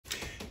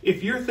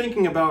If you're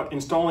thinking about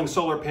installing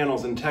solar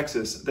panels in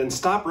Texas, then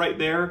stop right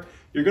there.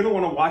 You're going to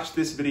want to watch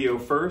this video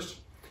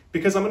first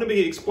because I'm going to be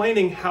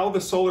explaining how the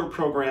solar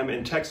program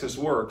in Texas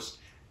works,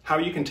 how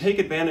you can take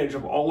advantage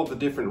of all of the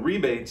different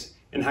rebates,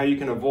 and how you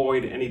can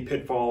avoid any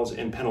pitfalls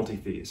and penalty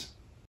fees.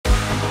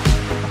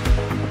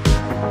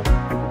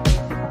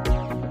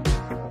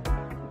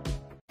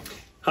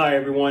 Hi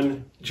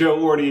everyone, Joe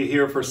Orty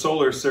here for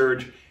Solar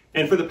Surge,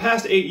 and for the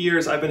past 8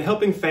 years I've been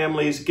helping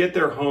families get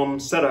their home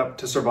set up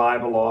to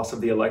survive a loss of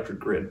the electric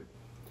grid.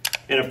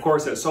 And of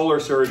course at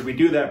Solar Surge we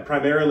do that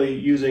primarily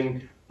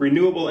using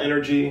renewable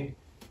energy,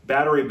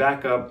 battery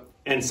backup,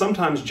 and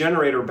sometimes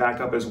generator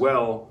backup as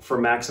well for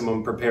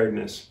maximum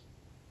preparedness.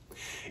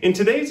 In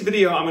today's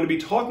video I'm going to be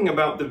talking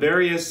about the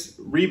various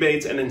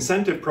rebates and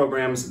incentive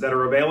programs that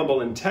are available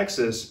in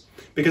Texas,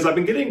 because I've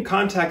been getting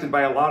contacted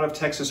by a lot of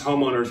Texas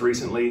homeowners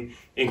recently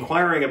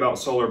inquiring about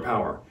solar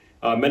power.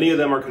 Many of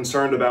them are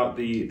concerned about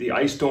the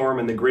ice storm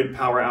and the grid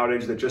power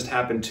outage that just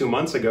happened 2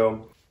 months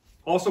ago.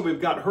 Also,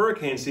 we've got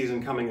hurricane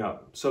season coming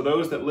up, so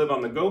those that live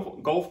on the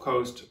Gulf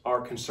Coast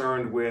are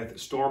concerned with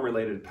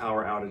storm-related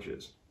power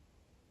outages.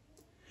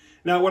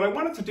 Now, what I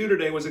wanted to do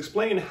today was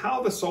explain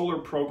how the solar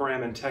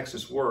program in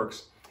Texas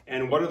works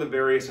and what are the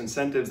various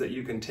incentives that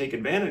you can take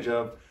advantage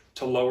of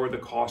to lower the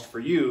cost for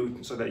you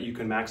so that you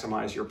can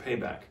maximize your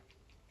payback.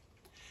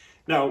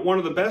 Now, one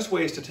of the best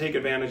ways to take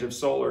advantage of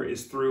solar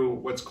is through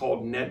what's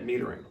called net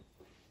metering.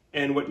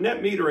 And what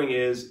net metering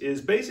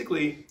is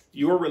basically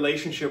your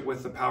relationship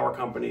with the power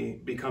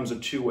company becomes a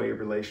two-way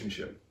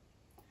relationship.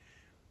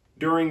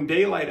 During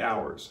daylight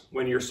hours,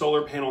 when your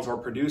solar panels are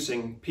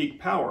producing peak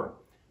power,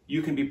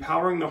 you can be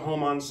powering the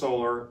home on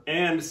solar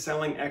and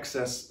selling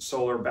excess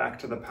solar back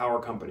to the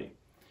power company.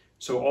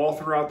 So all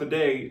throughout the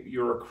day,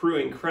 you're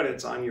accruing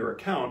credits on your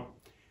account,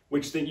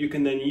 which then you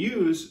can then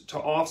use to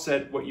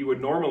offset what you would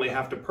normally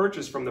have to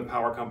purchase from the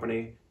power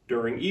company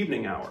during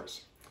evening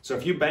hours. So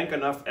if you bank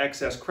enough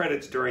excess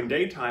credits during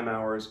daytime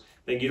hours,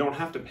 then you don't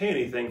have to pay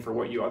anything for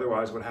what you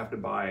otherwise would have to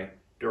buy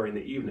during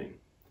the evening.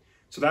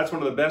 So that's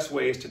one of the best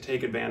ways to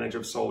take advantage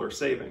of solar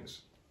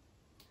savings.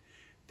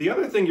 The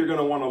other thing you're going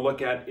to want to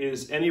look at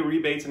is any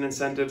rebates and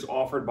incentives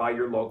offered by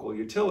your local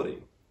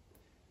utility.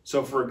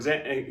 So for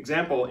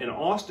example, in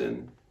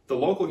Austin, the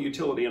local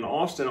utility in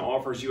Austin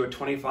offers you a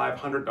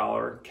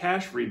 $2,500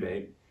 cash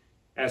rebate,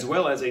 as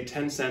well as a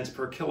 10 cents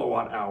per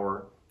kilowatt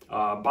hour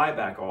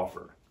buyback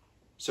offer.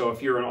 So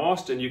if you're in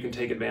Austin, you can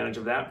take advantage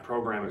of that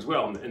program as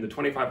well. And the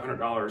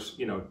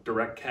 $2,500,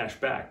 direct cash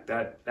back,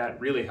 that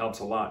really helps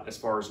a lot as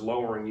far as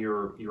lowering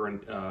your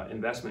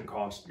investment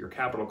cost, your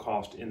capital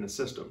cost in the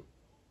system.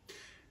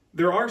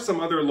 There are some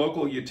other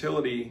local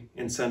utility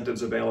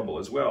incentives available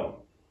as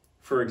well.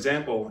 For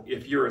example,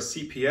 if you're a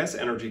CPS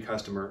Energy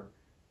customer,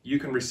 you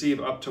can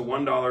receive up to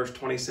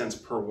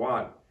 $1.20 per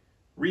watt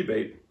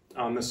rebate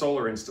on the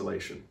solar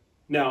installation.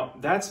 Now,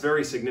 that's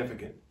very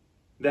significant.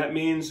 That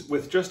means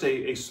with just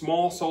a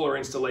small solar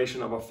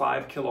installation of a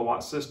 5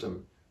 kilowatt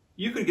system,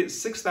 you could get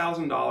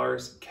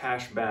 $6,000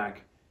 cash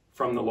back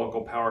from the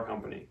local power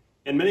company.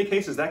 In many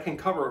cases, that can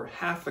cover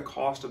half the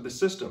cost of the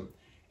system.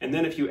 And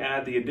then if you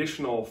add the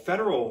additional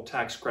federal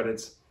tax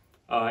credits,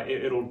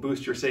 it'll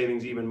boost your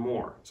savings even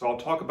more. So I'll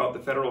talk about the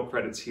federal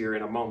credits here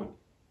in a moment.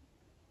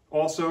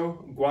 Also,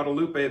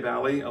 Guadalupe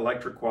Valley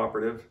Electric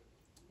Cooperative,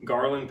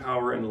 Garland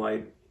Power and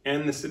Light,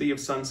 and the City of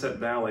Sunset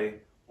Valley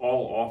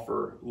all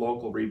offer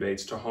local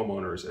rebates to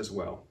homeowners as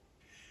well.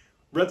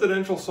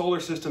 Residential solar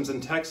systems in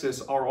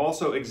Texas are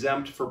also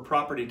exempt for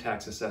property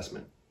tax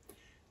assessment,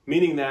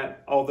 meaning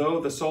that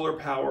although the solar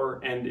power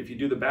and if you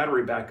do the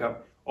battery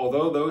backup,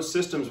 although those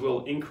systems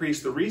will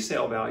increase the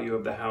resale value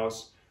of the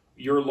house,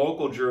 your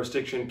local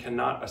jurisdiction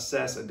cannot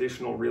assess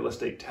additional real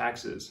estate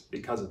taxes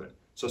because of it.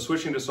 So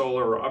switching to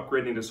solar or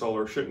upgrading to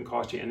solar shouldn't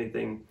cost you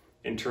anything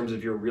in terms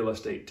of your real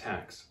estate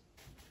tax.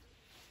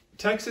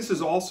 Texas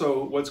is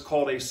also what's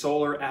called a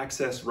solar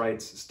access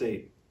rights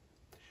state.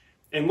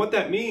 And what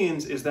that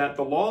means is that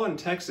the law in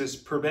Texas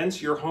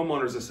prevents your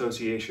homeowners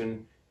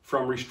association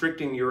from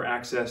restricting your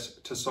access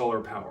to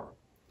solar power.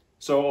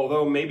 So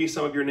although maybe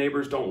some of your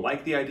neighbors don't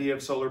like the idea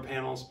of solar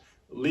panels,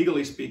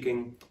 legally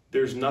speaking,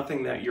 there's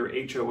nothing that your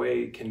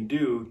HOA can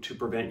do to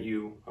prevent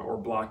you or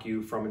block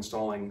you from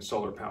installing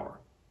solar power.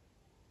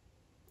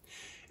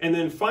 And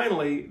then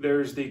finally,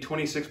 there's the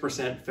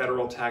 26%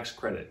 federal tax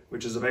credit,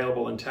 which is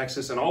available in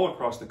Texas and all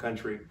across the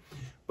country.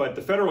 But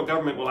the federal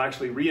government will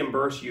actually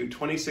reimburse you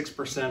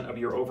 26% of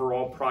your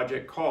overall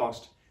project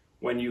cost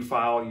when you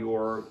file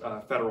your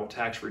federal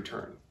tax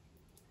return.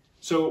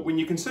 So when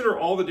you consider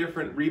all the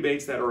different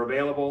rebates that are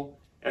available,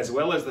 as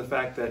well as the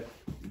fact that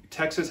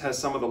Texas has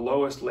some of the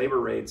lowest labor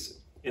rates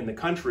in the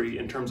country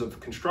in terms of the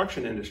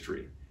construction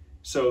industry.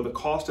 So the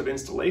cost of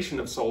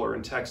installation of solar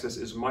in Texas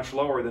is much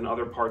lower than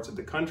other parts of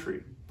the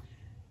country.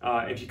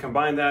 If you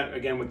combine that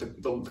again with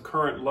the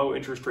current low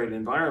interest rate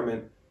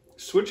environment,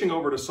 switching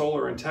over to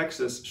solar in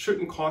Texas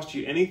shouldn't cost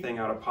you anything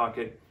out of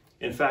pocket.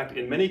 In fact,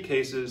 in many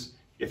cases,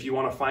 if you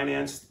want to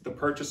finance the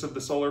purchase of the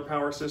solar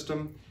power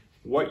system,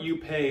 what you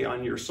pay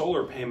on your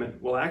solar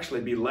payment will actually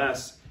be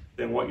less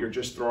than what you're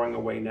just throwing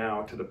away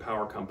now to the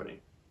power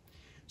company.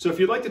 So if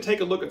you'd like to take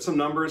a look at some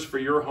numbers for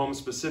your home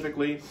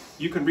specifically,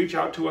 you can reach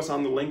out to us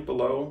on the link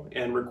below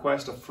and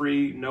request a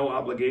free, no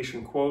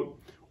obligation quote.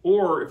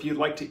 Or if you'd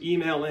like to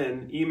email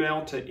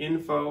to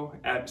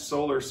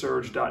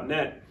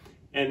info@solarsurge.net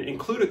and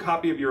include a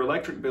copy of your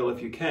electric bill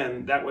if you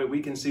can. That way we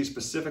can see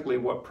specifically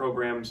what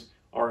programs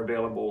are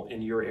available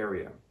in your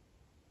area.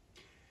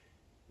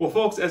 Well,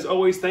 folks, as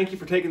always, thank you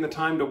for taking the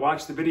time to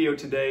watch the video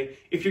today.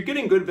 If you're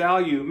getting good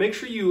value, make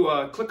sure you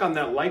click on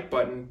that like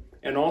button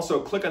and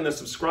also click on the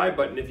subscribe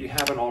button if you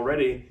haven't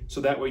already, so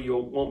that way you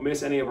won't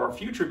miss any of our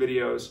future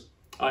videos.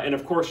 And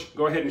of course,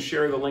 go ahead and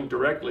share the link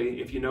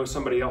directly if you know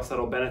somebody else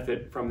that'll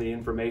benefit from the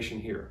information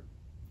here.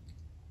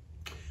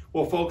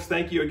 Well, folks,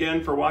 thank you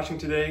again for watching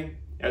today.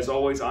 As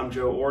always, I'm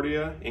Joe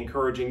Ordia,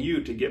 encouraging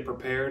you to get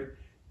prepared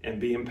and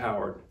be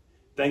empowered.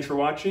 Thanks for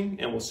watching,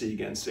 and we'll see you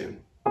again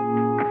soon.